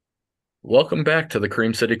Welcome back to the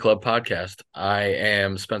Cream City Club podcast. I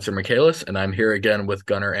am Spencer Michaelis, and I'm here again with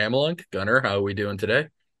Gunnar Amelunk. Gunnar, how are we doing today?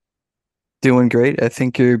 Doing great. I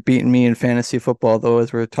think you're beating me in fantasy football though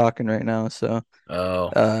as we're talking right now. So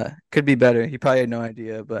Oh, could be better. You probably had no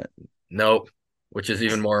idea, but nope, which is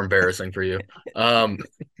even more embarrassing for you. Um,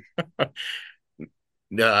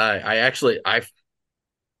 no, I actually,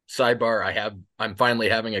 sidebar, I'm finally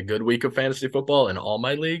having a good week of fantasy football in all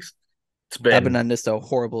my leagues. It's I've been been, on just a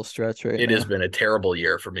horrible stretch right it has now. been a terrible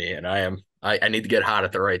year for me, and I need to get hot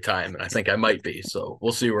at the right time, and I think I might be. So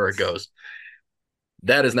we'll see where it goes.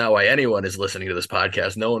 That is not why anyone is listening to this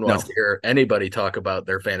podcast. No one wants No. to hear anybody talk about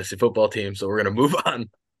their fantasy football team. So we're going to move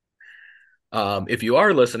on. If you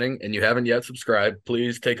are listening and you haven't yet subscribed,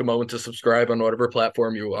 please take a moment to subscribe on whatever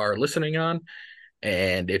platform you are listening on.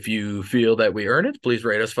 And if you feel that we earn it, please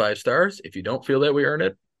rate us 5 stars. If you don't feel that we earn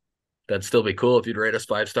it, that'd still be cool if you'd rate us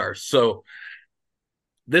 5 stars. So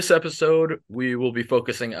this episode, we will be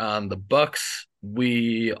focusing on the Bucks.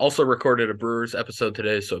 We also recorded a Brewers episode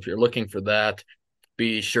today, so if you're looking for that,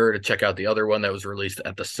 be sure to check out the other one that was released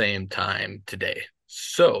at the same time today.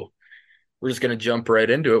 So we're just going to jump right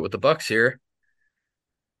into it with the Bucks here.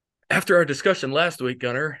 After our discussion last week,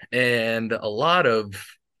 Gunner, and a lot of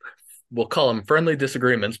we'll call them friendly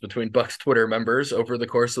disagreements between Bucks Twitter members over the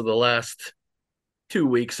course of the last 2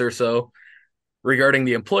 weeks or so regarding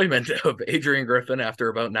the employment of Adrian Griffin after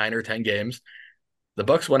about 9 or 10 games. The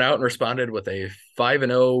Bucks went out and responded with a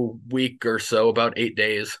 5-0 week or so, about 8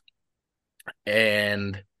 days,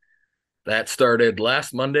 and that started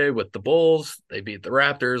last Monday with the Bulls. They beat the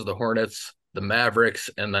Raptors, the Hornets, the Mavericks,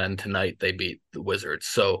 and then tonight they beat the Wizards.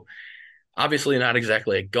 So obviously not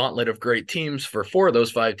exactly a gauntlet of great teams for 4 of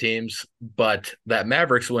those 5 teams, but that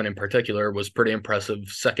Mavericks win in particular was pretty impressive.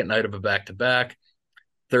 Second night of a back-to-back,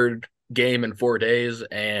 third game in 4 days,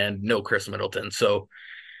 and no Chris Middleton. So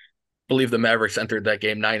believe the Mavericks entered that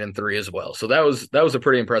game 9-3 as well. So that was a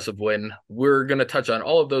pretty impressive win. We're going to touch on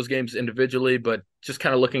all of those games individually, but just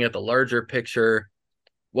kind of looking at the larger picture,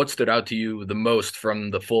 what stood out to you the most from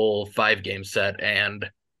the full 5 game set, and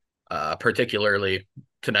particularly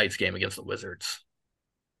tonight's game against the Wizards?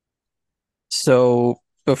 So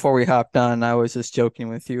before we hopped on, I was just joking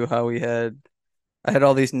with you how I had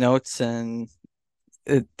all these notes and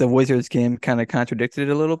the Wizards game kind of contradicted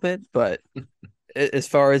it a little bit, but as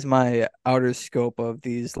far as my outer scope of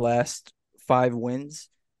these last 5 wins,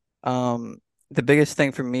 um, the biggest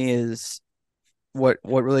thing for me is what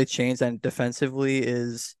really changed on defensively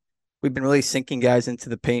is we've been really sinking guys into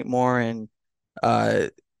the paint more, and uh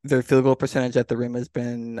their field goal percentage at the rim has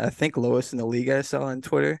been, I think, lowest in the league. I saw on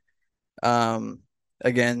Twitter. Um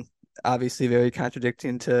Again, obviously very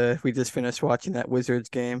contradicting to we just finished watching that Wizards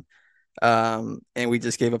game. And we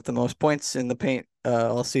just gave up the most points in the paint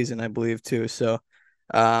all season, I believe, too. So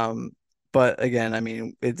but again, I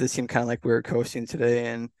mean, it just seemed kind of like we were coasting today,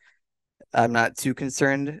 and I'm not too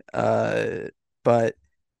concerned. But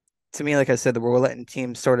to me, like I said, we're letting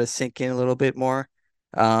teams sort of sink in a little bit more.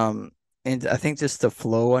 Um, and I think just the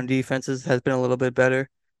flow on defenses has been a little bit better.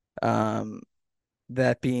 Um,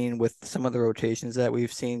 that being with some of the rotations that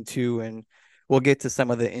we've seen too, and we'll get to some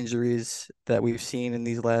of the injuries that we've seen in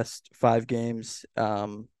these last 5 games.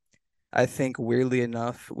 I think weirdly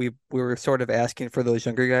enough, we were sort of asking for those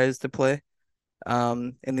younger guys to play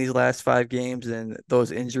in these last 5 games, and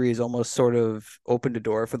those injuries almost sort of opened a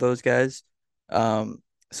door for those guys. Um,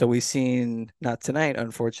 so we've seen, not tonight,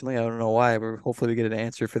 unfortunately. I don't know why. We're hopefully we get an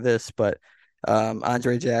answer for this, but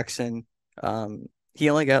Andre Jackson, he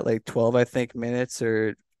only got like 12, I think, minutes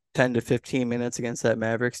or 10 to 15 minutes against that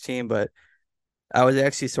Mavericks team, but I was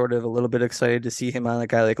actually sort of a little bit excited to see him on a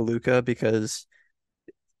guy like Luka because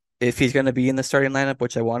if he's going to be in the starting lineup,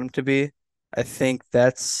 which I want him to be, I think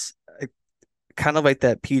that's kind of like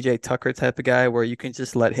that PJ Tucker type of guy where you can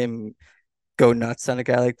just let him go nuts on a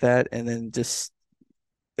guy like that, and then just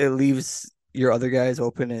it leaves your other guys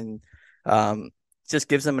open, and um, just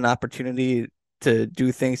gives them an opportunity to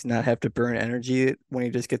do things and not have to burn energy when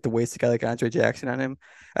you just get to waste a guy like Andre Jackson on him.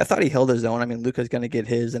 I thought he held his own. I mean, Luka's going to get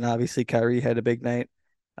his, and obviously Kyrie had a big night.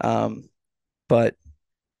 Um, but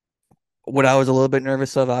what I was a little bit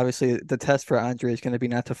nervous of, obviously, the test for Andre is going to be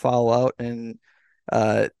not to foul out in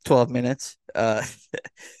 12 minutes.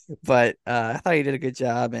 But I thought he did a good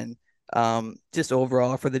job, and just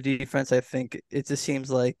overall for the defense, I think it just seems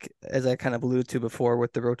like, as I kind of alluded to before,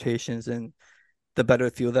 with the rotations and the better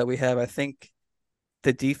field that we have, I think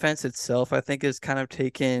the defense itself, I think, is kind of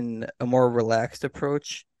taken a more relaxed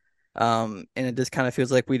approach. And it just kind of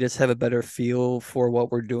feels like we just have a better feel for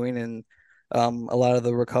what we're doing. And a lot of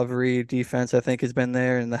the recovery defense, I think, has been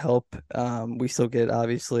there, and the help. We still get,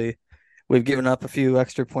 obviously, we've given up a few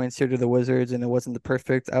extra points here to the Wizards, and it wasn't the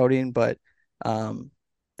perfect outing, but um,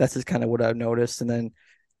 that's just kind of what I've noticed. And then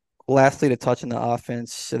lastly, to touch on the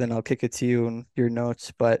offense, and then I'll kick it to you and your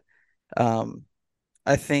notes. But um,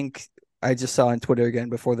 I think I just saw on Twitter again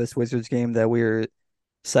before this Wizards game that we were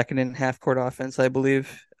second in half court offense, I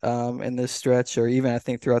believe, in this stretch, or even I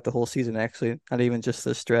think throughout the whole season, actually, not even just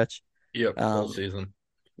this stretch. Yep, whole Um, season.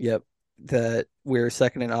 yep, that we're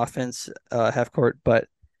second in offense, half court. But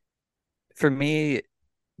for me,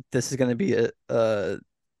 this is going to be a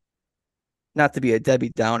not to be a Debbie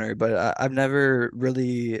Downer, but I've never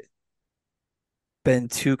really been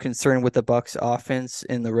too concerned with the Bucks offense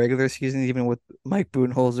in the regular season, even with Mike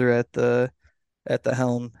Budenholzer at the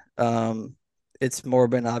helm. It's more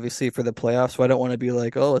been obviously for the playoffs, so I don't want to be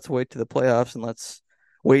like, oh, let's wait to the playoffs and let's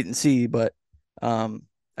wait and see. But um,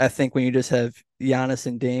 I think when you just have Giannis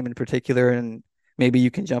and Dame in particular, and maybe you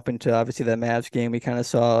can jump into obviously that Mavs game, we kind of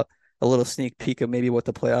saw a little sneak peek of maybe what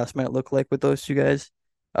the playoffs might look like with those two guys.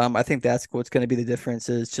 I think that's what's going to be the difference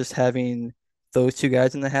is just having those two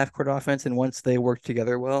guys in the half court offense, and once they work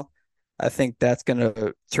together well, I think that's going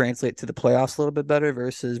to translate to the playoffs a little bit better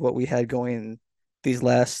versus what we had going these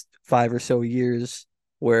last 5 or so years,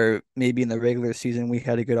 where maybe in the regular season we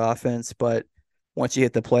had a good offense, but once you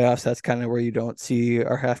hit the playoffs, that's kind of where you don't see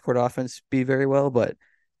our half court offense be very well. But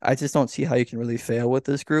I just don't see how you can really fail with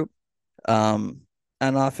this group um,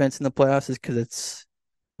 on offense in the playoffs, is because it's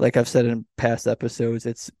like I've said in past episodes,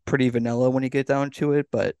 it's pretty vanilla when you get down to it,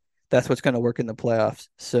 but that's what's going to work in the playoffs.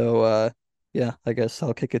 So, yeah, I guess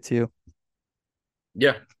I'll kick it to you.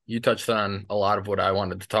 Yeah, you touched on a lot of what I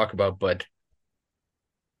wanted to talk about, but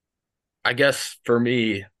I guess for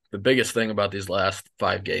me, the biggest thing about these last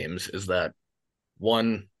 5 games is that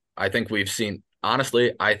one, I think we've seen,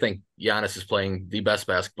 honestly, I think Giannis is playing the best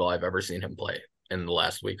basketball I've ever seen him play in the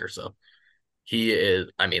last week or so. He is,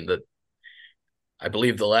 I mean, I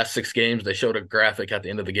believe the last 6 games, they showed a graphic at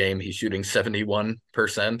the end of the game. He's shooting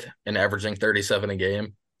 71% and averaging 37 a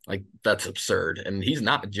game. Like, that's absurd. And he's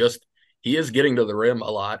not just, he is getting to the rim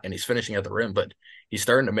a lot and he's finishing at the rim, but he's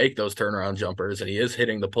starting to make those turnaround jumpers and he is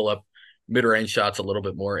hitting the pull up mid range shots a little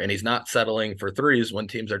bit more. And he's not settling for threes when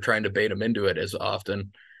teams are trying to bait him into it as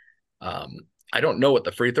often. Um, I don't know what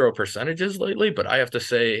the free throw percentage is lately, but I have to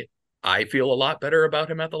say, I feel a lot better about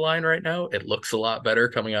him at the line right now. It looks a lot better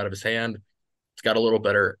coming out of his hand. It's got a little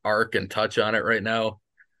better arc and touch on it right now.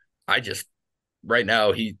 I just right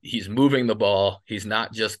now he's moving the ball. He's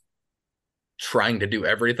not just trying to do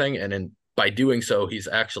everything, and by doing so, he's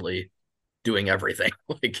actually doing everything.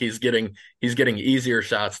 Like he's getting easier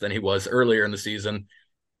shots than he was earlier in the season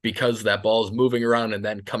because that ball is moving around and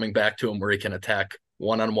then coming back to him where he can attack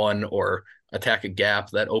one on one or attack a gap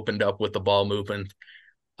that opened up with the ball movement.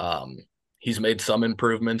 Um, he's made some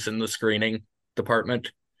improvements in the screening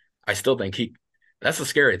department. I still think that's the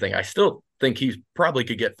scary thing. I still think he probably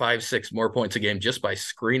could get 5, 6 more points a game just by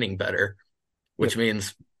screening better, Yep. which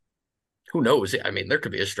means who knows? I mean, there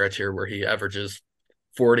could be a stretch here where he averages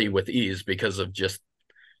 40 with ease because of just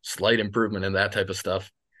slight improvement in that type of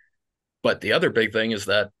stuff. But the other big thing is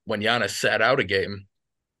that when Giannis sat out a game,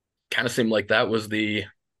 kind of seemed like that was the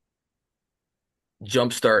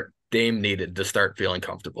jumpstart Dame needed to start feeling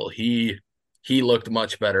comfortable. He looked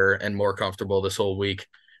much better and more comfortable this whole week,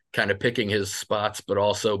 kind of picking his spots, but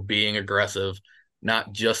also being aggressive,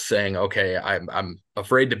 not just saying, "Okay, I'm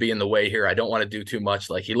afraid to be in the way here. I don't want to do too much."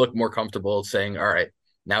 Like he looked more comfortable saying, "All right,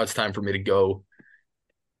 now it's time for me to go."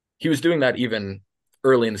 He was doing that even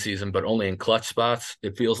early in the season, but only in clutch spots.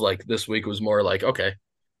 It feels like this week was more like, okay,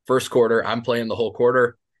 first quarter, I'm playing the whole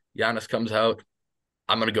quarter. Giannis comes out,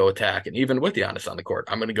 I'm going to go attack. And even with Giannis on the court,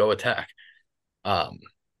 I'm going to go attack. Um,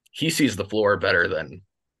 he sees the floor better than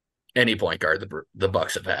any point guard the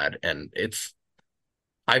Bucks have had, and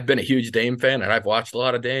I've been a huge Dame fan, and I've watched a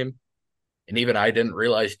lot of Dame, and even I didn't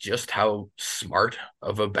realize just how smart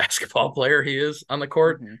of a basketball player he is on the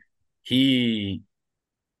court. Hmm. He,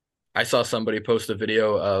 I saw somebody post a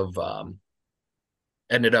video of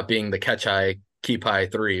ended up being the catch high keep high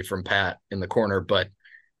three from Pat in the corner, but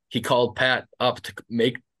he called Pat up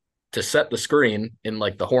to set the screen in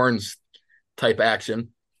like the horns type action,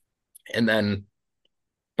 and then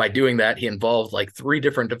by doing that, he involved like 3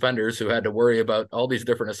 different defenders who had to worry about all these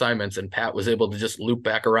different assignments. And Pat was able to just loop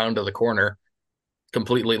back around to the corner,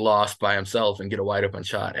 completely lost by himself, and get a wide open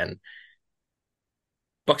shot. And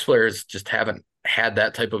Bucks players just haven't had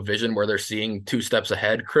that type of vision where they're seeing 2 steps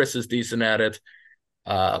ahead. Chris is decent at it.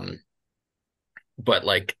 Um, but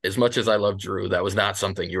like as much as I love Drew, that was not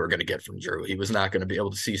something you were going to get from Drew. He was not going to be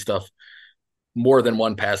able to see stuff more than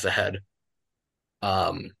one pass ahead.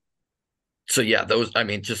 Um, so yeah, those I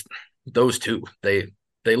mean, just those two,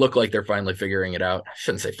 they look like they're finally figuring it out. I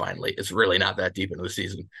shouldn't say finally. It's really not that deep into the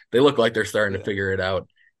season. They look like they're starting to Yeah. figure it out.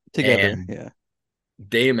 Together. And Yeah.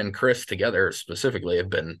 Dame and Chris together specifically have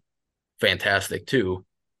been fantastic too.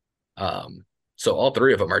 Um, so all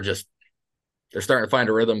three of them are just they're starting to find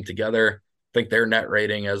a rhythm together. I think their net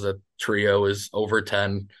rating as a trio is over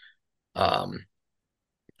 10. Um,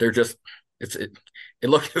 they're just it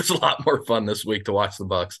looked it was a lot more fun this week to watch the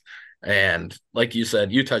Bucks. And like you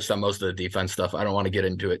said, you touched on most of the defense stuff. I don't want to get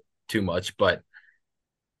into it too much, but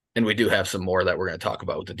and we do have some more that we're going to talk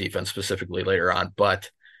about with the defense specifically later on. But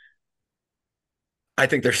I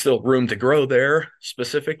think there's still room to grow there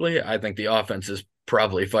specifically. I think the offense is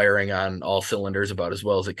probably firing on all cylinders about as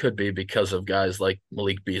well as it could be because of guys like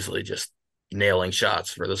Malik Beasley just nailing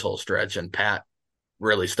shots for this whole stretch and Pat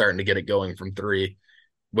really starting to get it going from three,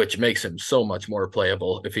 which makes him so much more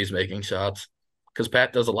playable if he's making shots. Because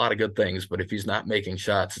Pat does a lot of good things, but if he's not making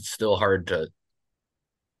shots, it's still hard to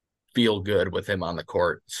feel good with him on the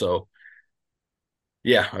court. So,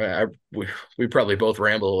 yeah, we probably both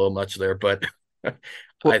ramble a little much there, but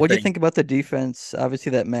I What do you think think about the defense?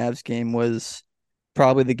 Obviously, that Mavs game was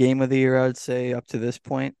probably the game of the year, I would say, up to this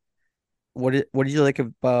point. What did you like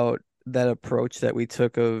about that approach that we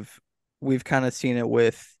took of we've kind of seen it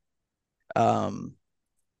with um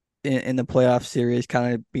in the playoff series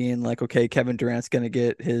kind of being like, okay, Kevin Durant's gonna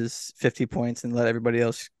get his 50 points and let everybody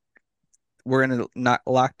else we're gonna not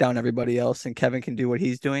lock down everybody else and Kevin can do what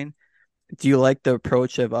he's doing. Do you like the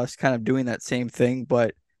approach of us kind of doing that same thing,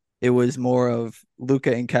 but it was more of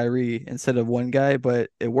Luka and Kyrie instead of one guy,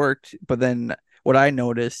 but it worked. But then what I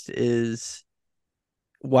noticed is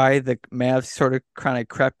why the Mavs sort of kind of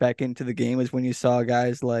crept back into the game is when you saw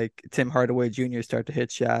guys like Tim Hardaway Jr. start to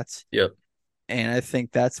hit shots. yep. And I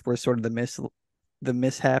think that's where sort of the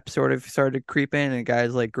mishap sort of started to creep in, and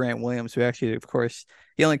guys like Grant Williams, who actually, of course,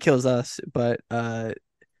 he only kills us, but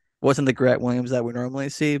wasn't the Grant Williams that we normally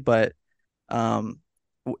see. But um,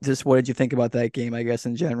 just what did you think about that game, I guess,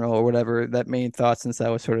 in general, or whatever that main thought since that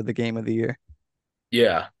was sort of the game of the year?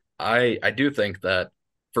 Yeah. I do think that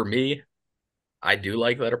for me, I do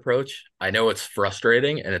like that approach. I know it's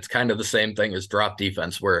frustrating and it's kind of the same thing as drop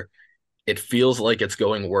defense where it feels like it's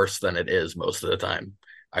going worse than it is most of the time.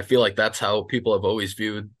 I feel like that's how people have always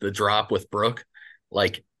viewed the drop with Brook.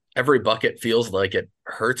 Like every bucket feels like it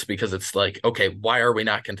hurts because it's like, okay, why are we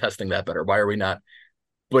not contesting that better? Why are we not?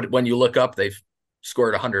 But when you look up, they've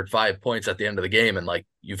scored 105 points at the end of the game, and like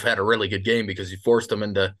you've had a really good game because you forced them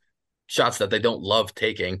into shots that they don't love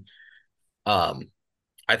taking. Um,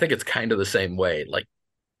 I think it's kind of the same way. Like,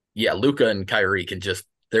 yeah, Luka and Kyrie can just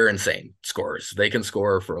they're insane scorers. They can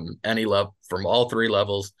score from any level, from all three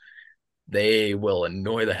levels. They will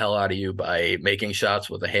annoy the hell out of you by making shots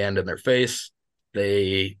with a hand in their face.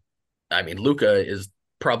 They, I mean, Luka is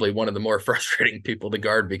probably one of the more frustrating people to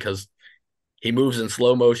guard because he moves in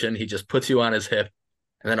slow motion. He just puts you on his hip,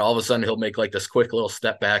 and then all of a sudden he'll make like this quick little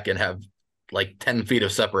step back and have like 10 feet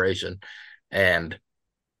of separation. And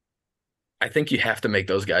I think you have to make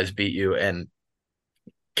those guys beat you. And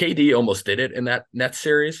KD almost did it in that Nets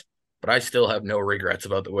series, but I still have no regrets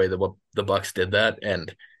about the way the Bucks did that.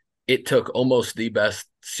 And it took almost the best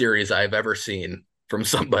series I've ever seen from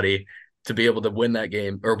somebody to be able to win that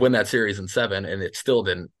game or win that series in seven, and it still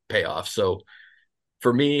didn't pay off. So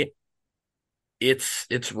for me,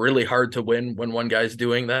 it's really hard to win when one guy's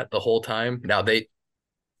doing that the whole time. Now they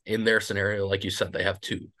in their scenario, like you said, they have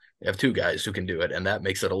two. They have two guys who can do it, and that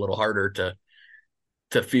makes it a little harder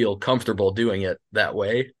to feel comfortable doing it that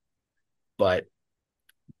way. But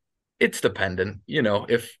it's dependent. You know,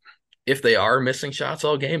 if they are missing shots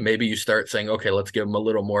all game, maybe you start saying, okay, let's give them a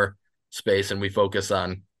little more space and we focus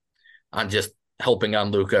on just helping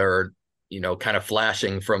on Luka or kind of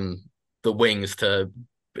flashing from the wings to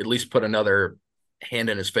at least put another hand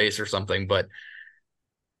in his face or something. But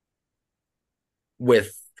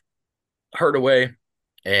with Hardaway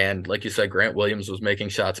and like you said, Grant Williams was making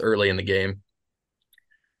shots early in the game.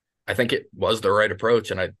 I think it was the right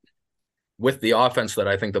approach, and I with the offense that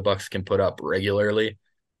I think the Bucks can put up regularly,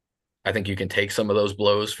 I think you can take some of those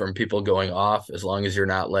blows from people going off as long as you're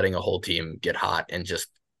not letting a whole team get hot and just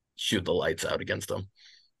shoot the lights out against them.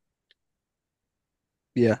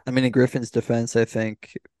 Yeah, I mean, in Griffin's defense, I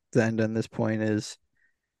think the end on this point is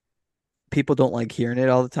people don't like hearing it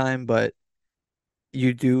all the time, but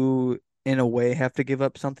you do in a way have to give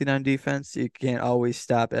up something on defense. You can't always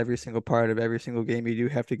stop every single part of every single game. You do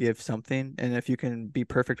have to give something. And if you can be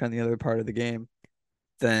perfect on the other part of the game,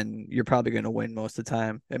 then you're probably going to win most of the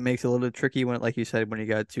time. It makes it a little tricky when, like you said, when you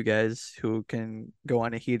got two guys who can go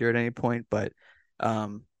on a heater at any point. But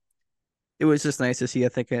um, it was just nice to see, I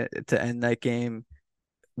think, to end that game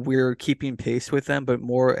we're keeping pace with them, but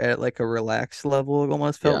more at like a relaxed level. It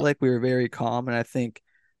almost felt Yeah. like we were very calm, and I think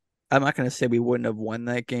I'm not going to say we wouldn't have won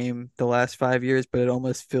that game the last 5 years, but it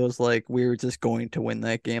almost feels like we were just going to win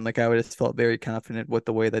that game. Like I would just felt very confident with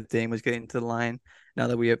the way that Dame was getting to the line. Now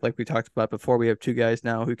that we have, like we talked about before, we have two guys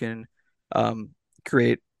now who can um,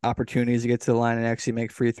 create opportunities to get to the line and actually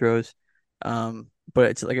make free throws.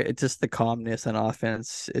 But it's just the calmness on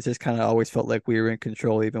offense. It just kind of always felt like we were in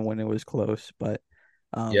control even when it was close. But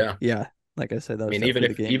Yeah. yeah, like I said, that I was mean, even definitely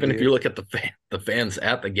the if game of the even if you year. look at the fans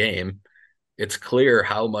at the game, it's clear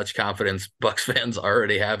how much confidence Bucks fans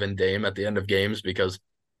already have in Dame at the end of games because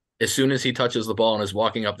as soon as he touches the ball and is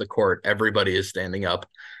walking up the court, everybody is standing up,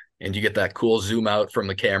 and you get that cool zoom out from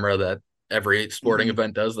the camera that every sporting Hmm.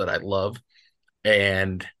 event does that I love.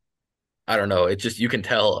 And I don't know, it just you can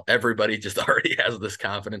tell everybody just already has this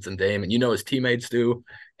confidence in Dame, and his teammates do,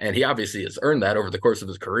 and he obviously has earned that over the course of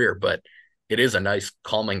his career. But it is a nice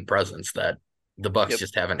calming presence that the Bucks Yep.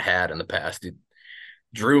 just haven't had in the past.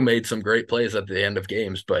 Drew made some great plays at the end of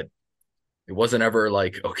games, but it wasn't ever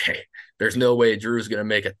like, okay, there's no way Drew's going to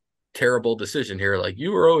make a terrible decision here. Like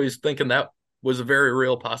you were always thinking that was a very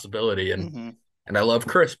real possibility, and Hmm. I love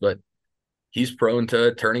Chris, but he's prone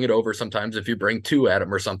to turning it over sometimes if you bring two at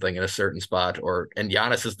him or something in a certain spot. And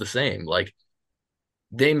Giannis is the same. Like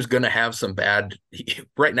Dame's going to have some bad.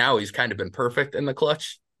 Right now, he's kind of been perfect in the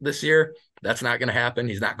clutch this year. That's not going to happen.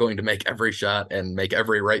 He's not going to make every shot and make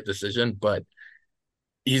every right decision, but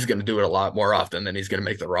he's going to do it a lot more often than he's going to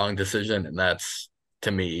make the wrong decision, and that's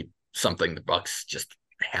to me something the Bucks just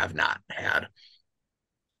have not had.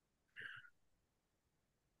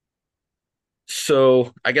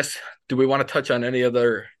 So I guess do we want to touch on any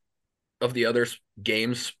other of the other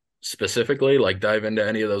games specifically, like dive into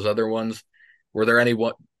any of those other ones? Were there any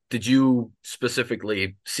what did you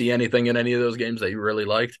specifically see anything in any of those games that you really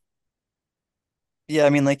liked? Yeah, I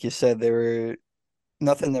mean, like you said, there were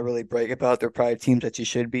nothing to really brag about. They're probably teams that you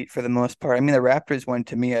should beat for the most part. I mean, the Raptors one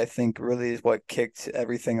to me, I think, really is what kicked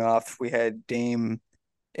everything off. We had Dame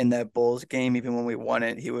in that Bulls game, even when we won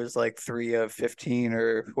it, he was like 3 of 15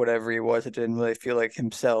 or whatever he was. It didn't really feel like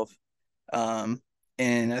himself. Um,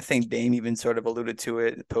 and I think Dame even sort of alluded to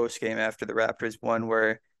it post game after the Raptors won,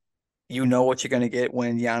 where you know what you're going to get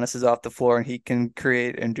when Giannis is off the floor and he can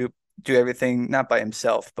create and do everything not by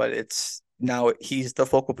himself, but it's now he's the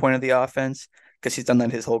focal point of the offense because he's done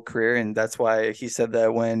that his whole career, and that's why he said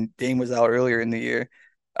that when Dame was out earlier in the year,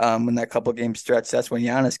 when that couple game stretch, that's when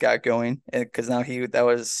Giannis got going because now he that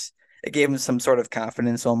was it gave him some sort of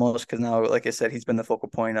confidence almost because now, like I said, he's been the focal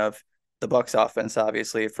point of the Bucks offense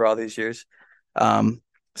obviously for all these years. Um,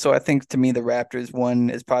 so I think to me the Raptors one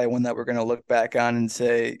is probably one that we're going to look back on and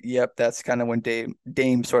say, yep, that's kind of when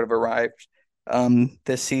Dame sort of arrived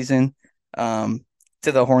this season. Um,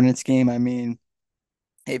 to the Hornets game, I mean,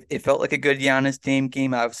 it felt like a good Giannis Dame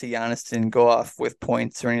game. Obviously, Giannis didn't go off with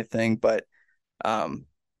points or anything, but um,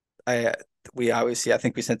 I we obviously I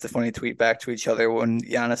think we sent a funny tweet back to each other when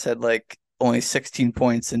Giannis had like only 16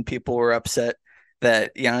 points and people were upset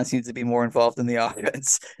that Giannis needs to be more involved in the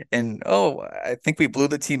offense. And oh, I think we blew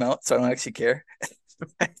the team out, so I don't actually care.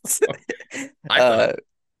 I thought uh,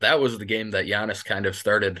 that was the game that Giannis kind of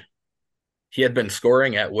started. He had been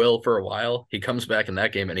scoring at will for a while. He comes back in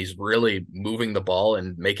that game and he's really moving the ball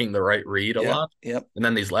and making the right read a yeah, lot. yep, And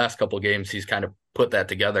then these last couple games, he's kind of put that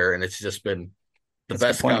together, and it's just been the that's a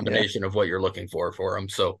good best point. Yeah, combination of what you're looking for him.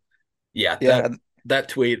 So yeah, that yeah, that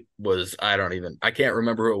tweet was I can't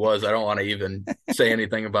remember who it was. I don't want to even say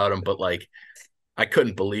anything about him, but like I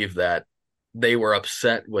couldn't believe that they were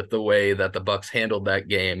upset with the way that the Bucks handled that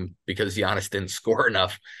game because Giannis didn't score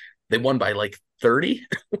enough. They won by like 30.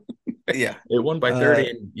 yeah. They won by Uh, 30,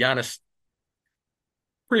 and Giannis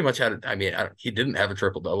pretty much had. I mean, he didn't have a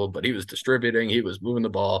triple double, but he was distributing, he was moving the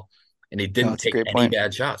ball, and he no, didn't it's a take great any point.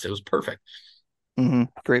 bad shots. It was perfect.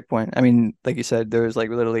 Great point. I mean, like you said, there was like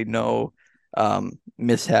literally no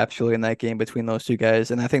mishaps really in that game between those two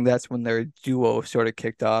guys, and I think that's when their duo sort of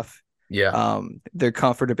kicked off. Yeah, Their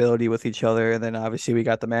comfortability with each other, and then obviously we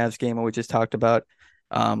got the Mavs game, we just talked about,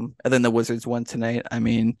 and then the Wizards won tonight. I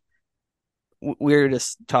mean, we were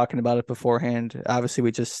just talking about it beforehand. Obviously,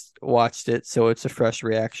 we just watched it, so it's a fresh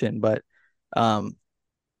reaction, but um,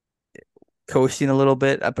 coasting a little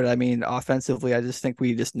bit. But I mean, offensively, I just think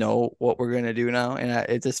we just know what we're going to do now. And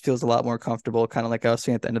it just feels a lot more comfortable, kind of like I was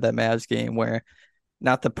saying at the end of that Mavs game, where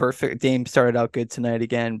not the perfect Dame started out good tonight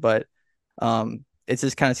again, but it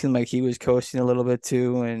just kind of seemed like he was coasting a little bit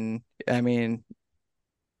too. And I mean,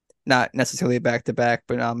 not necessarily back to back,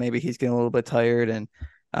 but maybe he's getting a little bit tired. And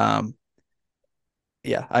um,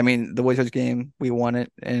 yeah, I mean, the Wizards game, we won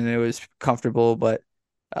it and it was comfortable, but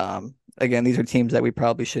again, these are teams that we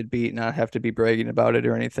probably should beat, not have to be bragging about it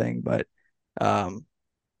or anything. But um,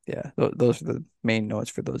 yeah, those are the main notes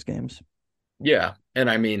for those games. Yeah, and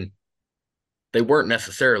I mean, they weren't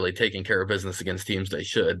necessarily taking care of business against teams they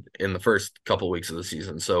should in the first couple weeks of the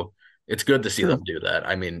season. So it's good to see them True. do that.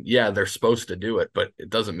 I mean, yeah, they're supposed to do it, but it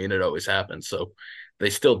doesn't mean it always happens. So they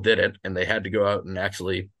still did it, and they had to go out and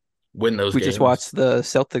actually win those We just games. watched the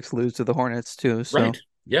Celtics lose to the Hornets too, Right. so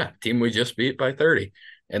Yeah. Team we just beat by 30.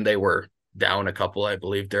 And they were down a couple. I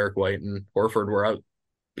believe Derek White and Horford were out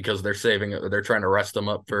because they're saving it. They're trying to rest them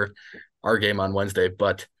up for our game on Wednesday.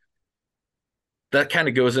 But that kind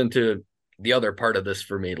of goes into the other part of this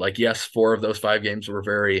for me. Like, yes, 4 of those 5 games were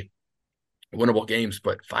very winnable games,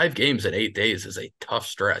 but 5 games in 8 days is a tough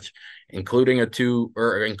stretch, including a two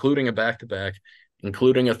or including a back to back,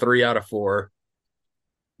 including a 3 out of 4.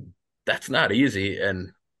 That's not easy.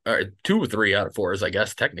 And 2 or 3 out of 4s, I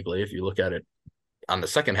guess, technically, if you look at it on the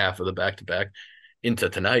second half of the back to back into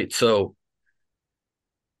tonight. So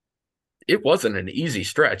it wasn't an easy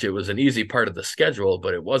stretch. It was an easy part of the schedule,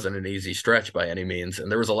 but it wasn't an easy stretch by any means.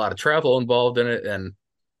 And there was a lot of travel involved in it. And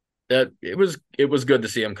that it was good to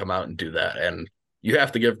see him come out and do that. And you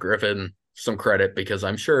have to give Griffin some credit because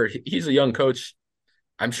I'm sure he's a young coach.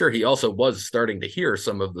 I'm sure he also was starting to hear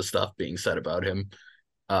some of the stuff being said about him.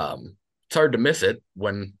 It's hard to miss it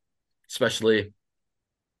when, especially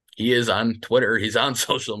he is on Twitter, he's on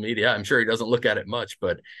social media. I'm sure he doesn't look at it much,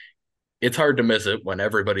 but it's hard to miss it when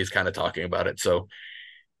everybody's kind of talking about it. So,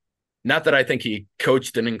 not that I think he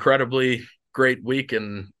coached an incredibly great week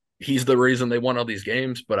and he's the reason they won all these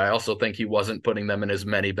games, but I also think he wasn't putting them in as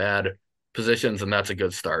many bad positions, and that's a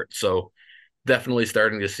good start. So, definitely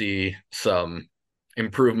starting to see some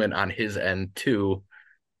improvement on his end too.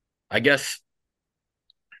 I guess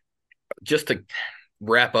just to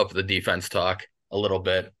wrap up the defense talk a little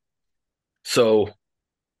bit. So,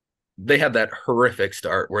 they had that horrific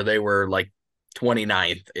start where they were like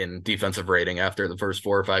 29th in defensive rating after the first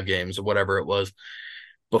 4 or 5 games or whatever it was.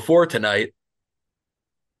 Before tonight,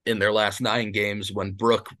 in their last 9 games, when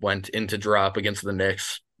Brook went into drop against the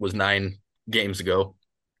Knicks, was 9 games ago,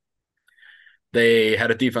 they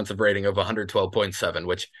had a defensive rating of 112.7,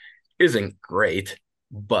 which isn't great,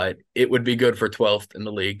 but it would be good for 12th in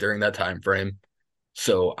the league during that time frame.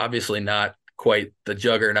 So obviously not quite the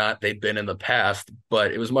juggernaut they'd been in the past,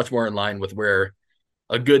 but it was much more in line with where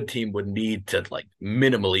a good team would need to like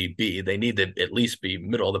minimally be. They need to at least be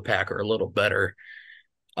middle of the pack or a little better.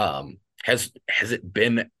 Has it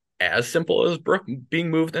been as simple as Brook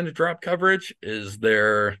being moved into drop coverage?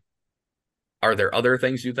 Are there other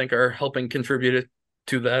things you think are helping contribute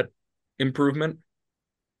to that improvement?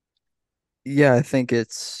 yeah, I think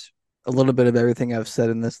it's a little bit of everything I've said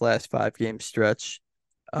in this last 5 game stretch.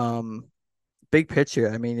 Um, Big picture,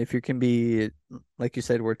 I mean, if you can be, like you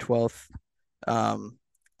said, we're 12th. Um,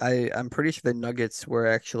 I'm pretty sure the Nuggets were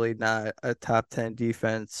actually not a top 10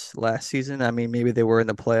 defense last season. I mean, maybe they were in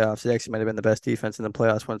the playoffs. They actually might have been the best defense in the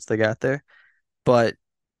playoffs once they got there. But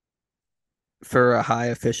for a high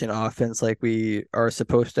efficient offense like we are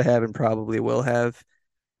supposed to have and probably will have,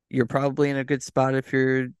 you're probably in a good spot if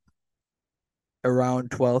you're around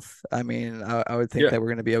 12th. I mean, I would think Yeah, that we're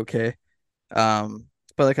going to be okay.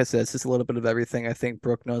 But like I said, it's just a little bit of everything. I think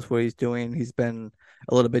Brook knows what he's doing. He's been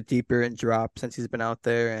a little bit deeper in drop since he's been out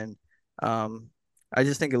there, and um, I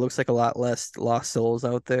just think it looks like a lot less lost souls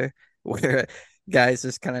out there, where guys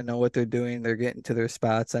just kind of know what they're doing. They're getting to their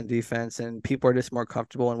spots on defense, and people are just more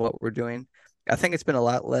comfortable in what we're doing. I think it's been a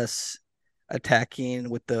lot less attacking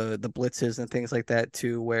with the blitzes and things like that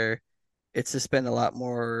too, where it's just been a lot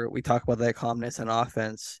more. We talk about that calmness on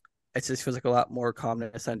offense. It just feels like a lot more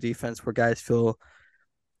calmness on defense, where guys feel.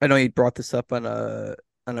 I know you brought this up on an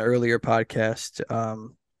earlier podcast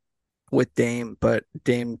with Dame, but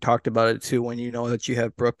Dame talked about it too. When you know that you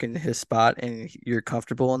have Brook in his spot and you're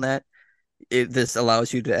comfortable in that, this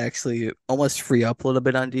allows you to actually almost free up a little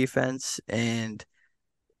bit on defense and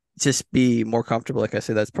just be more comfortable. Like I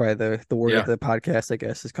said, that's probably the word of yeah, the podcast, I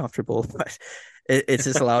guess, is comfortable. But it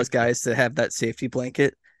just allows guys to have that safety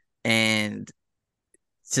blanket and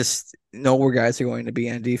just know where guys are going to be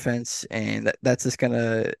on defense, and that's just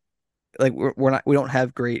gonna like we don't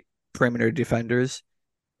have great perimeter defenders,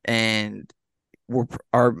 and we're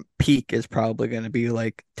our peak is probably going to be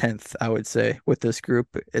like 10th, I would say, with this group,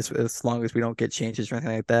 as long as we don't get changes or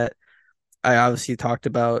anything like that. I obviously talked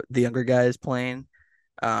about the younger guys playing.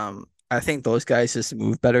 I think those guys just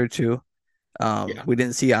move better too. yeah, We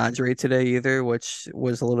didn't see Andre today either, which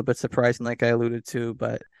was a little bit surprising, like I alluded to,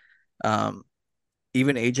 but um,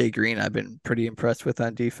 even AJ Green, I've been pretty impressed with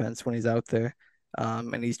on defense when he's out there.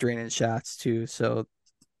 And he's draining shots too. So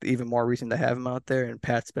even more reason to have him out there. And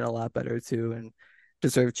Pat's been a lot better too and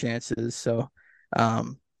deserved chances. So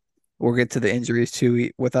um, we'll get to the injuries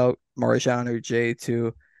too. Without Marjan or Jay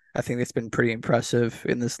too, I think it's been pretty impressive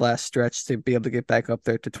in this last stretch to be able to get back up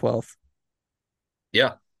there to 12th.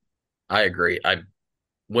 Yeah, I agree. I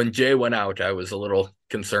When Jay went out, I was a little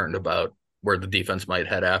concerned about where the defense might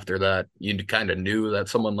head after that. You kind of knew that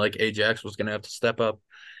someone like Ajax was going to have to step up.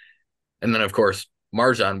 And then, of course,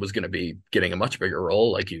 Marjan was going to be getting a much bigger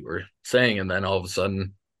role, like you were saying. And then all of a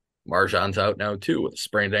sudden, Marjan's out now, too, with a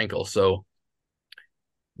sprained ankle. So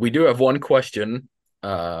we do have one question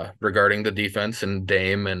regarding the defense and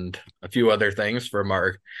Dame and a few other things from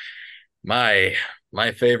my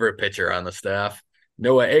my favorite pitcher on the staff.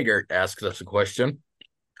 Noah Eggert asks us a question.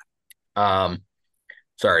 Um,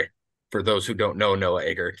 Sorry, for those who don't know Noah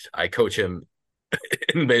Eggert, I coach him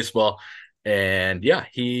in baseball, and yeah,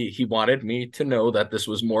 he wanted me to know that this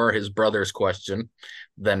was more his brother's question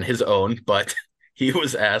than his own, but he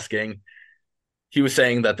was asking. He was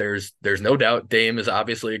saying that there's no doubt Dame is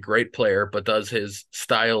obviously a great player, but does his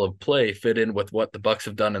style of play fit in with what the Bucks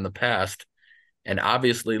have done in the past? And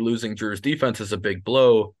obviously, losing Drew's defense is a big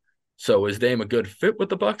blow. So is Dame a good fit with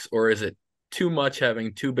the Bucks, or is it too much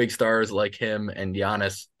having two big stars like him and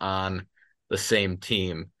Giannis on the same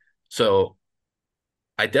team? So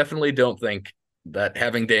I definitely don't think that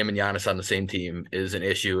having Dame and Giannis on the same team is an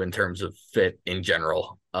issue in terms of fit in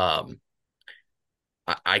general.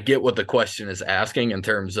 I get what the question is asking in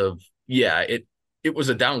terms of, yeah, it was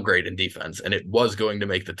a downgrade in defense, and it was going to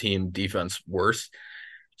make the team defense worse.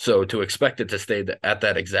 So to expect it to stay at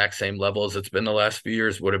that exact same level as it's been the last few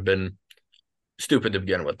years would have been stupid to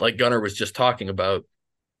begin with. Like Gunnar was just talking about,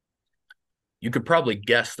 you could probably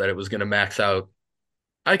guess that it was going to max out.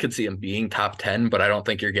 I could see him being top 10, but I don't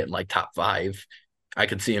think you're getting like top five. I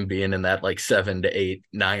could see him being in that like 7 to 8,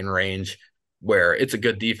 9 range where it's a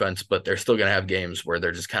good defense, but they're still going to have games where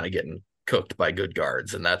they're just kind of getting cooked by good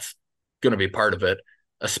guards. And that's going to be part of it,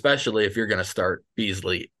 especially if you're going to start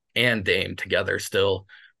Beasley and Dame together still,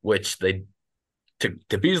 which they,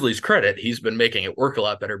 to Beasley's credit, he's been making it work a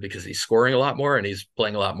lot better because he's scoring a lot more and he's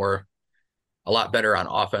playing a lot better on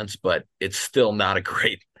offense, but it's still not a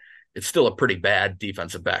great, it's still a pretty bad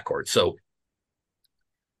defensive backcourt. So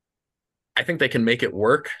I think they can make it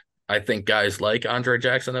work. I think guys like Andre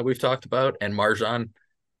Jackson that we've talked about and Marjan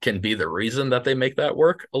can be the reason that they make that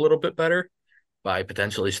work a little bit better by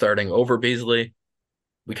potentially starting over Beasley.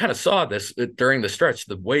 We kind of saw this during the stretch,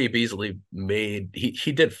 the way Beasley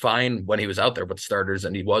he did fine when he was out there with starters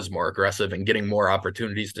and he was more aggressive and getting more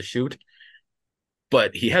opportunities to shoot.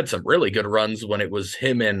 But he had some really good runs when it was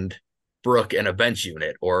him and Brook in a bench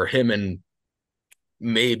unit or him and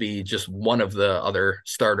maybe just one of the other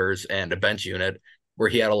starters and a bench unit where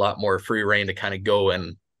he had a lot more free reign to kind of go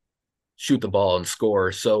and shoot the ball and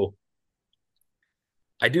score. So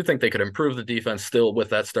I do think they could improve the defense still with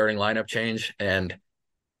that starting lineup change. And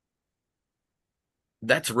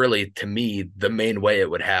that's really, to me, the main way it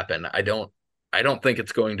would happen. I don't think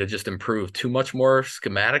it's going to just improve too much more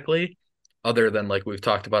schematically, other than like we've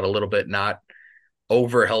talked about a little bit, not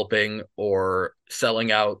over helping or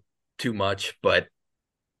selling out too much. But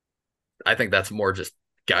I think that's more just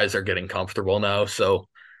guys are getting comfortable now. So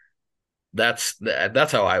that's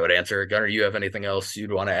how I would answer it. Gunnar, you have anything else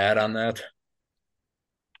you'd want to add on that?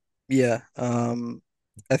 Yeah,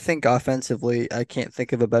 I think offensively, I can't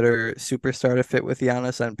think of a better superstar to fit with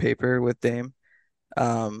Giannis on paper with Dame.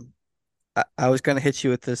 Um, I was gonna hit you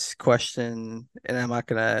with this question, and I'm not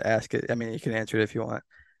gonna ask it. I mean, you can answer it if you want,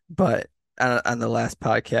 but on the last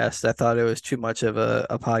podcast, I thought it was too much of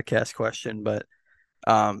a podcast question, but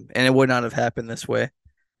and it would not have happened this way.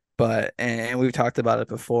 But and we've talked about it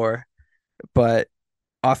before, but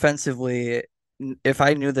offensively, if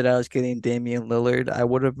I knew that I was getting Damian Lillard, I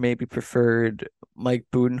would have maybe preferred Mike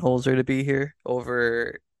Budenholzer to be here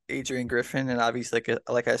over Adrian Griffin. And obviously,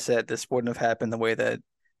 like I said, this wouldn't have happened the way that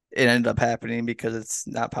it ended up happening because it's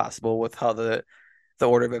not possible with how the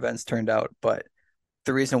order of events turned out. But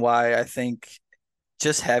the reason why I think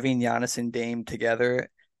just having Giannis and Dame together,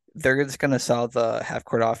 they're just going to solve the half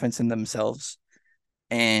court offense in themselves.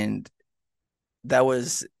 And that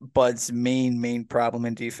was Bud's main problem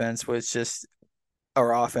in defense was just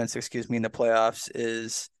our offense, excuse me, in the playoffs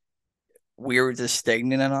is we were just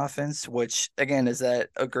stagnant on offense, which again is that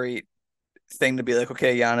a great thing to be like,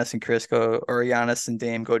 okay, Giannis and Chris go or Giannis and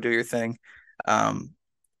Dame go do your thing. Um,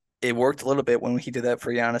 it worked a little bit when he did that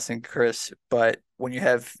for Giannis and Chris, but when you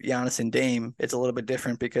have Giannis and Dame, it's a little bit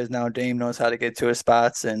different because now Dame knows how to get to his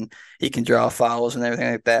spots and he can draw fouls and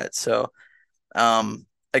everything like that. So,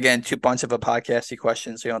 again, too bunch of a podcasty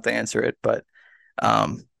question, so you don't have to answer it, but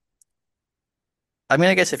um, I mean,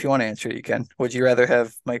 I guess if you want to answer it, you can. Would you rather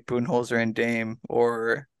have Mike Budenholzer and Dame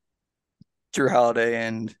or Drew Holiday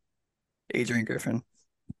and Adrian Griffin?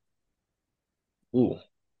 Ooh.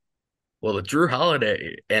 Well, the Drew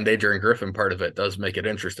Holiday and Adrian Griffin part of it does make it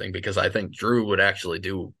interesting because I think Drew would actually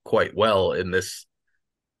do quite well in this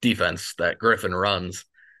defense that Griffin runs.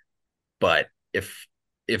 But if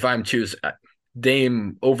I'm choosing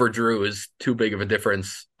Dame over Drew is too big of a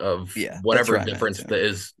difference of Yeah, that's whatever what I meant difference too.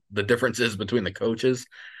 the difference is between the coaches.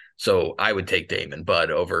 So I would take Dame and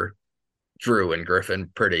Bud over Drew and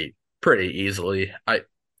Griffin pretty easily. I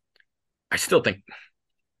still think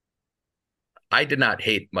I did not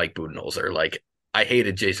hate Mike Budenholzer. Like I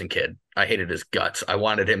hated Jason Kidd. I hated his guts. I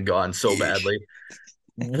wanted him gone so Yeesh. badly.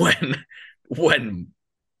 When when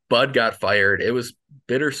Bud got fired, it was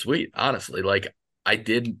bittersweet, honestly. Like I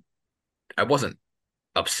did I wasn't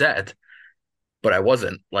upset, but I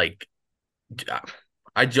wasn't like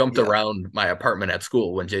I jumped Yeah. around my apartment at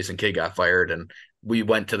school when Jason Kidd got fired, and we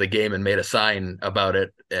went to the game and made a sign about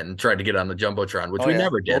it and tried to get on the jumbotron, which Oh we yeah,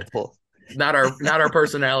 never did. multiple. Not our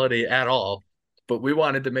personality at all, but we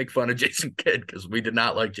wanted to make fun of Jason Kidd because we did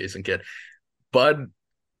not like Jason Kidd. Bud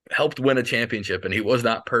helped win a championship, and he was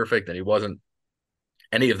not perfect, and he wasn't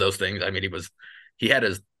any of those things. I mean, he had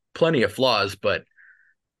his plenty of flaws, but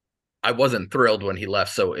I wasn't thrilled when he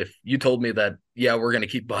left. So if you told me that, yeah, we're going to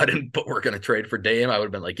keep Bud, but we're going to trade for Dame, I would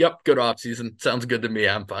have been like, yep, good off season. Sounds good to me.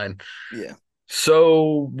 I'm fine. Yeah.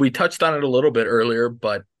 So we touched on it a little bit earlier,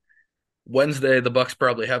 but Wednesday, the Bucks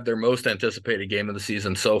probably have their most anticipated game of the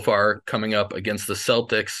season so far coming up against the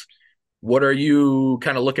Celtics. What are you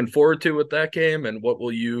kind of looking forward to with that game, and what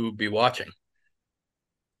will you be watching?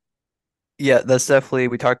 Yeah, that's definitely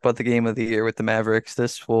we talked about the game of the year with the Mavericks.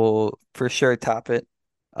 This will for sure top it.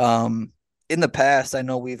 Um, in the past, I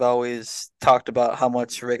know we've always talked about how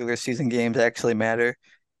much regular season games actually matter.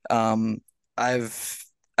 Um, I've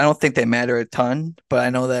I don't think they matter a ton, but I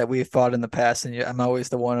know that we've fought in the past, and I'm always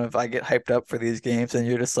the one of I get hyped up for these games, and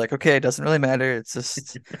you're just like, okay, it doesn't really matter.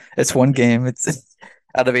 It's one game. It's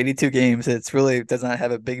out of 82 games. It's really does not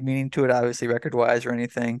have a big meaning to it, obviously record wise or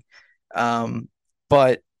anything.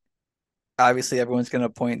 But obviously everyone's going to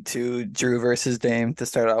point to Drew versus Dame to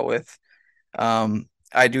start out with.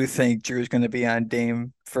 I do think Drew's going to be on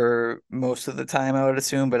Dame for most of the time, I would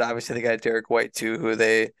assume, but obviously they got Derek White too, who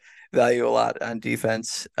they value a lot on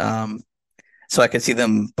defense. So I could see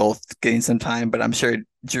them both getting some time, but I'm sure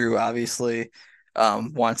Drew obviously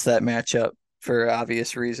wants that matchup for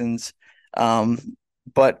obvious reasons. Um,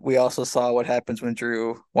 but we also saw what happens when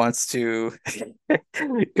Drew wants to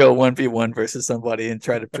go 1v1 versus somebody and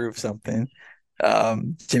try to prove something.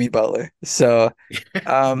 Jimmy Butler. So,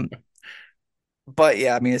 um, but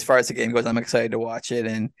yeah, I mean, as far as the game goes, I'm excited to watch it.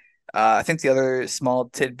 And I think the other small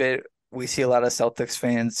tidbit, we see a lot of Celtics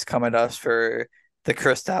fans come at us for the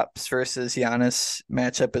Kristaps versus Giannis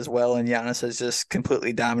matchup as well. And Giannis has just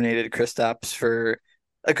completely dominated Kristaps for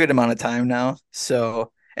a good amount of time now.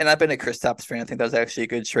 So, and I've been a Kristaps fan. I think that was actually a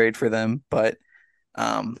good trade for them. But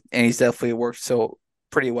and he's definitely worked so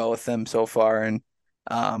pretty well with them so far. And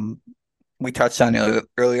um, we touched on it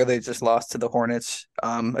earlier. They just lost to the Hornets,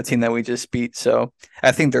 a team that we just beat. So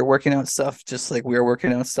I think they're working out stuff just like we are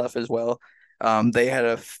working out stuff as well. They had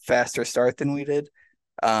a faster start than we did.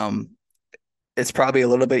 Um, it's probably a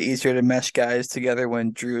little bit easier to mesh guys together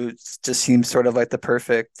when Drew just seems sort of like the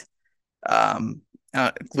perfect um,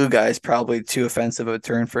 glue guy is probably too offensive of a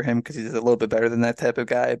term for him because he's a little bit better than that type of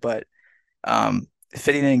guy. But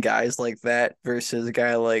fitting in guys like that versus a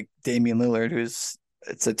guy like Damian Lillard, who's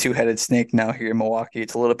it's a two-headed snake now here in Milwaukee.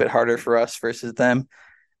 It's a little bit harder for us versus them.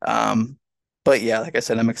 Um, but yeah, like I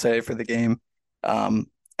said, I'm excited for the game. Um,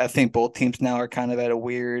 I think both teams now are kind of at a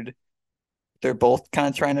weird. They're both kind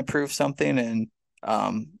of trying to prove something, and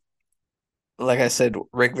um, like I said,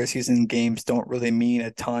 regular season games don't really mean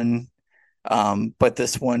a ton. But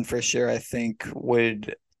this one for sure, I think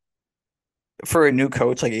would for a new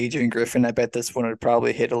coach like Adrian Griffin, I bet this one would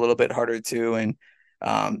probably hit a little bit harder too. And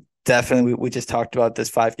definitely, we just talked about this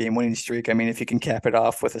 5 game winning streak. I mean, if you can cap it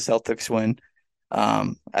off with a Celtics win,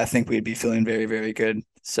 I think we'd be feeling very, very good.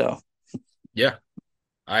 So, Yeah,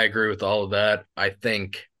 I agree with all of that. I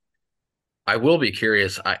think I will be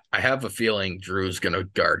curious. I have a feeling Drew's going to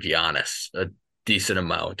guard Giannis a decent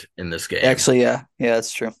amount in this game. actually, yeah,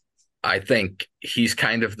 that's true. I think he's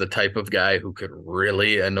kind of the type of guy who could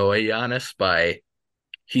really annoy Giannis by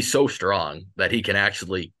he's so strong that he can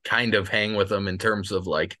actually kind of hang with him in terms of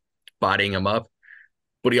like bodying him up.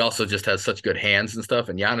 But he also just has such good hands and stuff.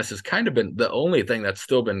 And Giannis has kind of been the only thing that's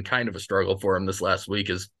still been kind of a struggle for him this last week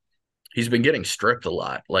is he's been getting stripped a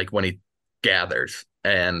lot, like when he gathers.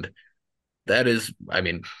 And that is, I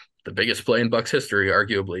mean, the biggest play in Bucks history,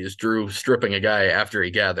 arguably, is Drew stripping a guy after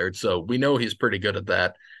he gathered. So we know he's pretty good at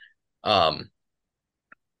that. Um,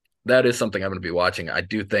 that is something I'm going to be watching. I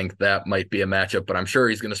do think that might be a matchup, but I'm sure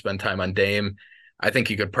he's going to spend time on Dame. I think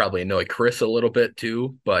he could probably annoy Chris a little bit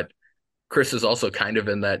too, but Chris is also kind of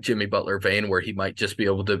in that Jimmy Butler vein where he might just be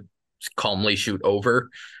able to calmly shoot over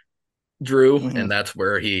Drew, Hmm. and that's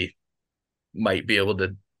where he might be able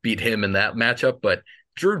to beat him in that matchup. But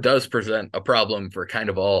Drew does present a problem for kind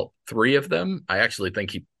of all three of them. I actually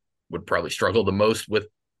think he would probably struggle the most with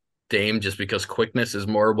Dame just because quickness is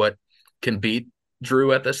more what can beat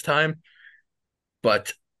Drew at this time.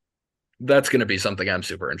 But that's going to be something I'm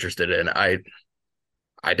super interested in.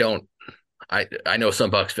 I don't I know some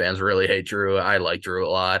Bucks fans really hate Drew. I like Drew a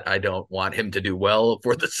lot. I don't want him to do well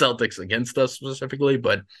for the Celtics against us specifically,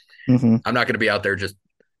 but Hmm. I'm not going to be out there just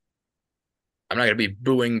I'm not going to be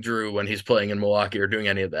booing Drew when he's playing in Milwaukee or doing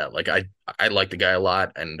any of that. Like I like the guy a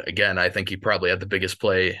lot, and again, I think he probably had the biggest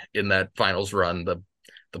play in that finals run. The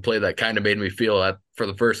play that kind of made me feel at for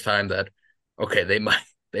the first time that okay, they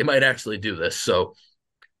might actually do this. So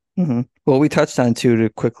Hmm. Well, we touched on too to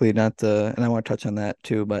quickly, not the, and I want to touch on that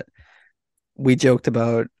too, but we joked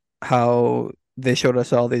about how they showed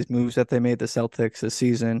us all these moves that they made the Celtics this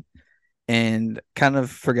season, and kind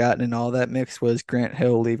of forgotten in all that mix was Grant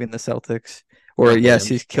Hill leaving the Celtics. Or Grant yes, Williams,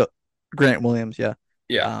 he's killed Grant Williams, yeah.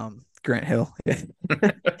 yeah, Grant Hill. Yeah.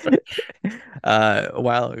 A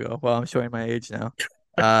while ago. Well, I'm showing my age now.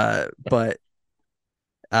 But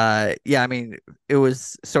yeah, I mean, it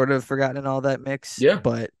was sort of forgotten in all that mix, yeah,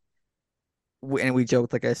 but and we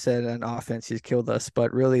joked, like I said, on offense, he's killed us,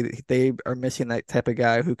 but really they are missing that type of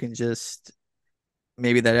guy who can just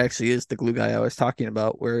maybe that actually is the glue guy I was talking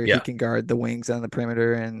about, where he yeah, can guard the wings on the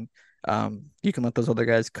perimeter and you can let those other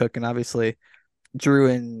guys cook. And obviously, Drew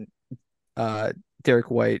and uh,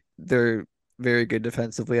 Derek White, they're very good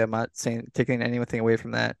defensively. I'm not saying taking anything away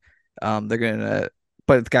from that. They're gonna,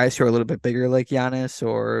 but guys who are a little bit bigger like Giannis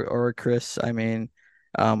or Chris, I mean,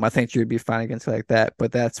 I think Drew would be fine against like that.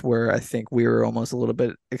 But that's where I think we were almost a little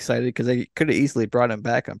bit excited because they could have easily brought him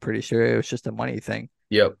back. I'm pretty sure it was just a money thing.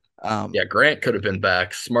 yep. Um, Yeah, Grant could have been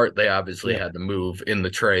back. Smart, they obviously yep. had to move in the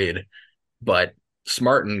trade, but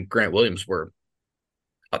Smart and Grant Williams were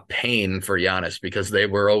a pain for Giannis because they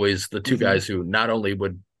were always the two Hmm. guys who not only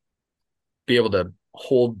would be able to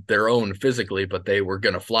hold their own physically, but they were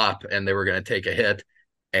going to flop and they were going to take a hit.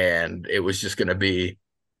 And it was just going to be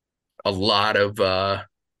a lot of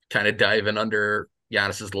kind of diving under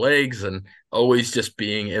Giannis's legs and always just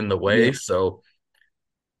being in the way. Yep. So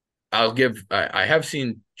I have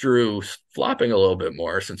seen Drew flopping a little bit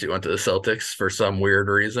more since he went to the Celtics for some weird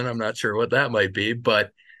reason. I'm not sure what that might be,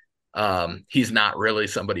 but he's not really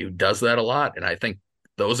somebody who does that a lot. And I think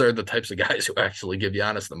those are the types of guys who actually give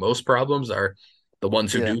Giannis the most problems are the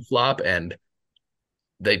ones who Yeah. do flop and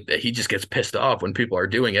he just gets pissed off when people are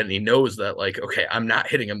doing it and he knows that like okay I'm not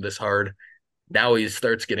hitting him this hard now he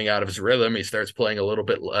starts getting out of his rhythm he starts playing a little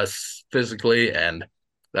bit less physically and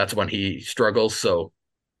that's when he struggles so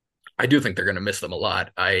I do think they're going to miss them a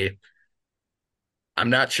lot I'm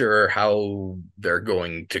not sure how they're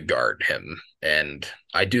going to guard him. And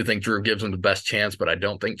I do think Drew gives him the best chance, but I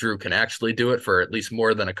don't think Drew can actually do it for at least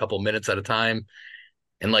more than a couple minutes at a time.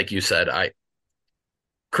 And like you said,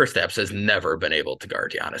 Kristaps has never been able to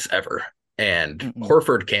guard Giannis ever. And Mm-mm.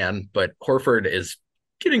 Horford can, but Horford is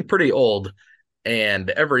getting pretty old. And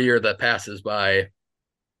every year that passes by,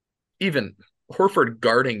 even Horford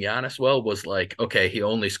guarding Giannis well was like, okay, he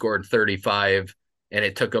only scored 35 and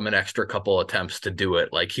it took him an extra couple attempts to do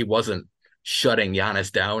it. Like he wasn't shutting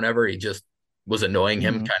Giannis down ever. He just was annoying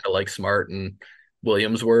him, Hmm. kind of like Smart and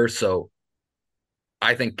Williams were. So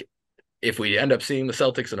I think if we end up seeing the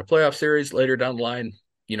Celtics in a playoff series later down the line,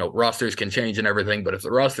 rosters can change and everything. But if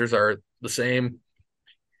the rosters are the same,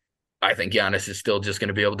 I think Giannis is still just going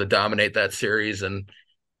to be able to dominate that series. And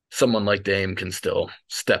someone like Dame can still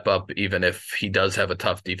step up, even if he does have a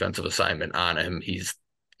tough defensive assignment on him. He's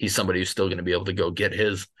somebody who's still going to be able to go get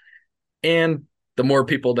his. And the more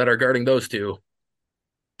people that are guarding those two,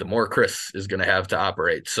 the more Chris is going to have to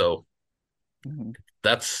operate. So Hmm.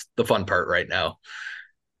 that's the fun part right now.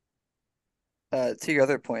 To your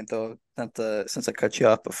other point though, not the since I cut you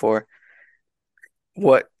off before,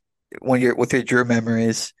 what when you're with your Drew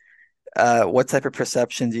memories, what type of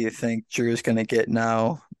perception do you think Drew's gonna get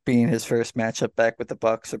now, being his first matchup back with the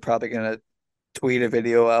Bucks? They're probably gonna tweet a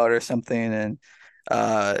video out or something, and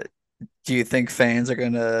uh, do you think fans are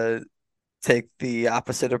gonna take the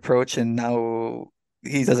opposite approach and now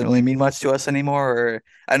he doesn't really mean much to us anymore? Or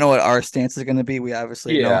I know what our stance is gonna be. We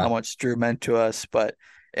obviously know how Yeah. much Drew meant to us, but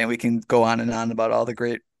and we can go on and on about all the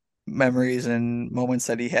great memories and moments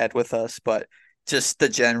that he had with us, but just the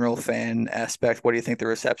general fan aspect, what do you think the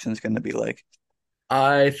reception is going to be like?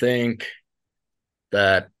 I think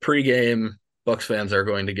that pregame Bucks fans are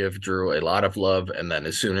going to give Drew a lot of love, and then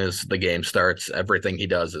as soon as the game starts, everything he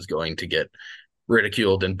does is going to get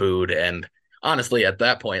ridiculed and booed. And honestly, at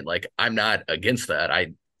that point, like I'm not against that.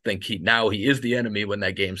 I think he is the enemy when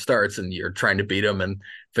that game starts, and you're trying to beat him, and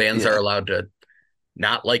fans are Yeah. allowed to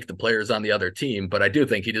not like the players on the other team. But I do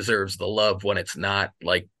think he deserves the love when it's not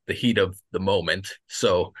like the heat of the moment.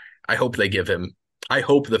 So I hope they give him. I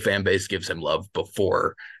hope the fan base gives him love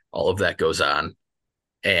before all of that goes on.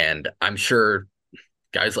 And I'm sure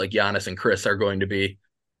guys like Giannis and Chris are going to be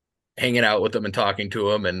hanging out with him and talking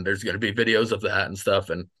to him. And there's going to be videos of that and stuff.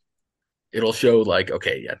 And it'll show like,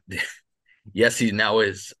 okay, yeah, yes, he now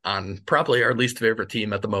is on probably our least favorite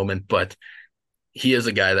team at the moment, but he is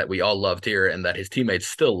a guy that we all loved here and that his teammates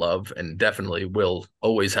still love and definitely will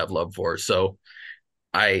always have love for. So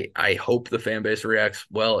I hope the fan base reacts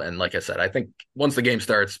well. And like I said, I think once the game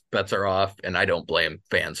starts, bets are off, and I don't blame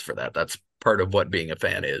fans for that. That's part of what being a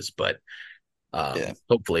fan is. But Yeah.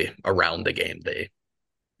 hopefully around the game they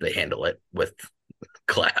handle it with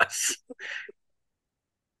class.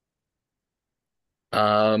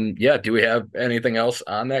 Yeah, do we have anything else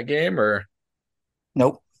on that game or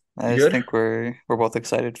Nope. I you just good? think we're both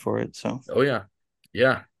excited for it. So Oh yeah.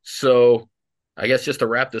 Yeah. So I guess just to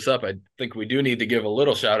wrap this up, I think we do need to give a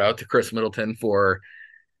little shout out to Chris Middleton for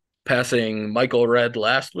passing Michael Redd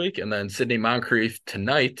last week and then Sidney Moncrief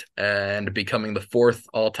tonight and becoming the fourth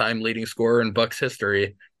all-time leading scorer in Bucks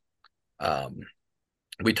history. Um,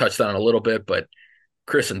 we touched on it a little bit, but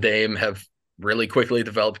Chris and Dame have really quickly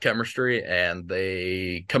developed chemistry, and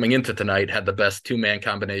they coming into tonight had the best two-man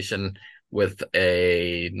combination with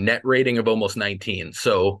a net rating of almost 19.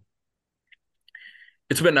 So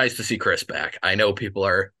it's been nice to see Chris back. I know people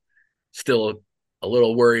are still a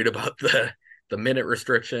little worried about the minute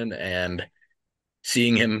restriction, and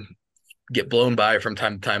seeing him get blown by from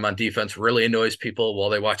time to time on defense really annoys people while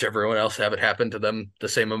they watch everyone else have it happen to them the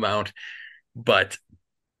same amount. But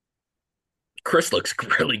Chris looks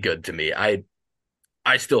really good to me.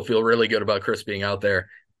 I still feel really good about Chris being out there.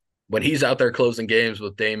 When he's out there closing games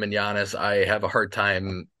with Dame and Giannis, I have a hard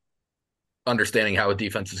time understanding how a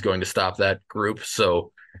defense is going to stop that group.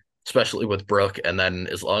 So, especially with Brook, and then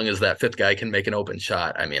as long as that fifth guy can make an open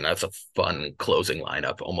shot, I mean, that's a fun closing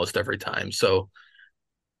lineup almost every time. So,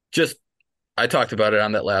 just I talked about it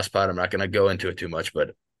on that last pod. I'm not going to go into it too much,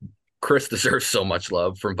 but Chris deserves so much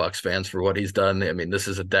love from Bucks fans for what he's done. I mean, this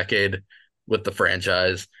is a decade with the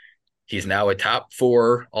franchise. He's now a top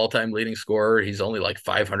four all-time leading scorer. He's only like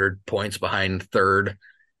 500 points behind third.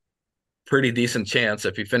 Pretty decent chance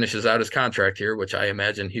if he finishes out his contract here, which I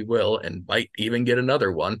imagine he will, and might even get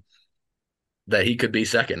another one, that he could be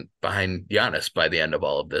second behind Giannis by the end of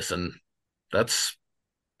all of this. And that's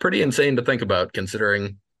pretty insane to think about,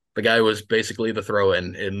 considering the guy was basically the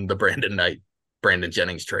throw-in in the Brandon Knight, Brandon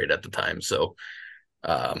Jennings trade at the time. So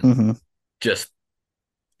hmm just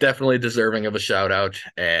definitely deserving of a shout out,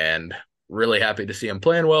 and really happy to see him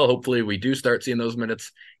playing well. Hopefully we do start seeing those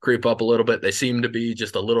minutes creep up a little bit. They seem to be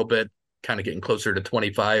just a little bit kind of getting closer to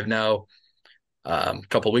 25 now. A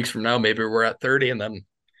couple weeks from now, maybe we're at 30 and then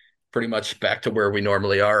pretty much back to where we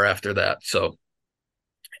normally are after that. So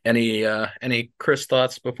any Chris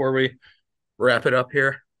thoughts before we wrap it up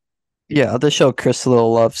here? yeah, I'll just show Chris a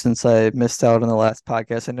little love since I missed out on the last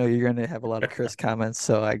podcast. I know you're going to have a lot of Chris comments,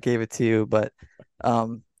 so I gave it to you. But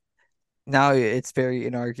um, now it's very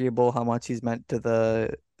inarguable how much he's meant to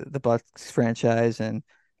the Bucks franchise, and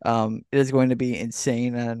it is going to be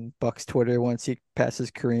insane on Bucks Twitter once he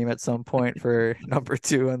passes Kareem at some point for number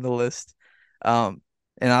two on the list. Um,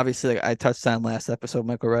 and obviously, like I touched on last episode,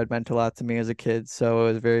 Michael Redd meant a lot to me as a kid, so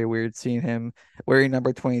it was very weird seeing him wearing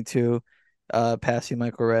number 22, passing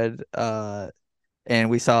Michael Redd. And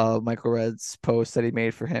we saw Michael Redd's post that he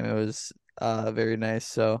made for him. It was very nice.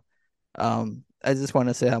 So I just want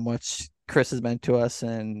to say how much Chris has meant to us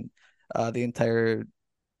and the entire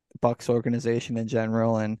Bucks organization in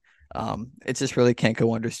general. And it just really can't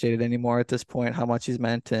go understated anymore at this point how much he's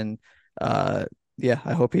meant. And yeah,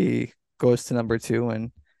 I hope he goes to number two.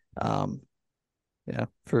 And um, yeah,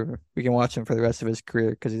 for we can watch him for the rest of his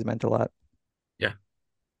career because he's meant a lot. Yeah.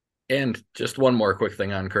 And just one more quick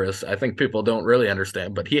thing on Chris. I think people don't really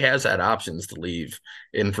understand, but he has had options to leave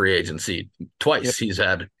in free agency Yep. twice. He's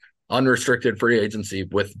had unrestricted free agency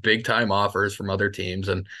with big time offers from other teams.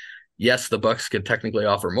 And yes, the Bucks could technically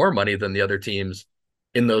offer more money than the other teams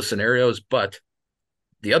in those scenarios, but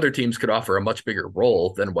the other teams could offer a much bigger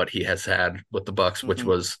role than what he has had with the Bucks, which hmm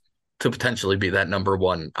was to potentially be that number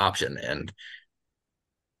one option. And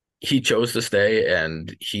he chose to stay,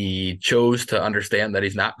 and he chose to understand that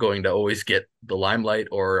he's not going to always get the limelight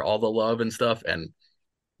or all the love and stuff. And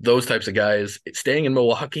those types of guys staying in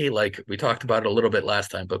Milwaukee, like we talked about it a little bit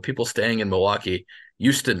last time, but people staying in Milwaukee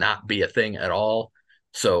used to not be a thing at all.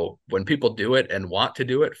 So when people do it and want to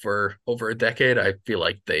do it for over a decade, I feel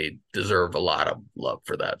like they deserve a lot of love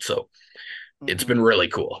for that. So it's Hmm. been really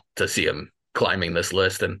cool to see him climbing this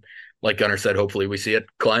list. And like Gunnar said, hopefully we see it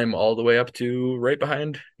climb all the way up to right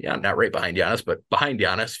behind, yeah, not right behind Giannis, but behind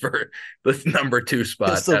Giannis for the number two He'll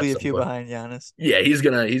spot still at be a some few point. behind Giannis. Yeah, he's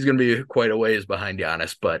gonna be quite a ways behind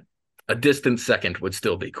Giannis, but a distant second would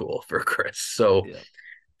still be cool for Chris. So I Yeah.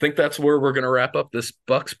 think that's where we're gonna wrap up this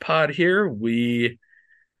Bucks pod here. We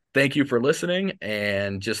thank you for listening,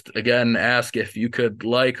 and just again ask if you could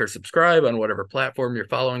like or subscribe on whatever platform you're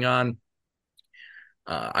following on.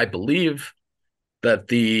 I believe that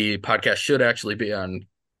the podcast should actually be on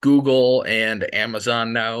Google and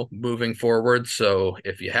Amazon now moving forward. So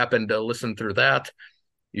if you happen to listen through that,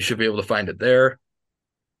 you should be able to find it there.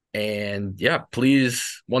 And yeah,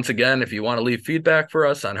 please, once again, if you want to leave feedback for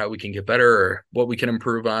us on how we can get better or what we can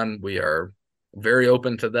improve on, we are very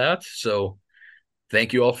open to that. So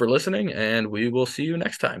thank you all for listening, and we will see you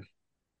next time.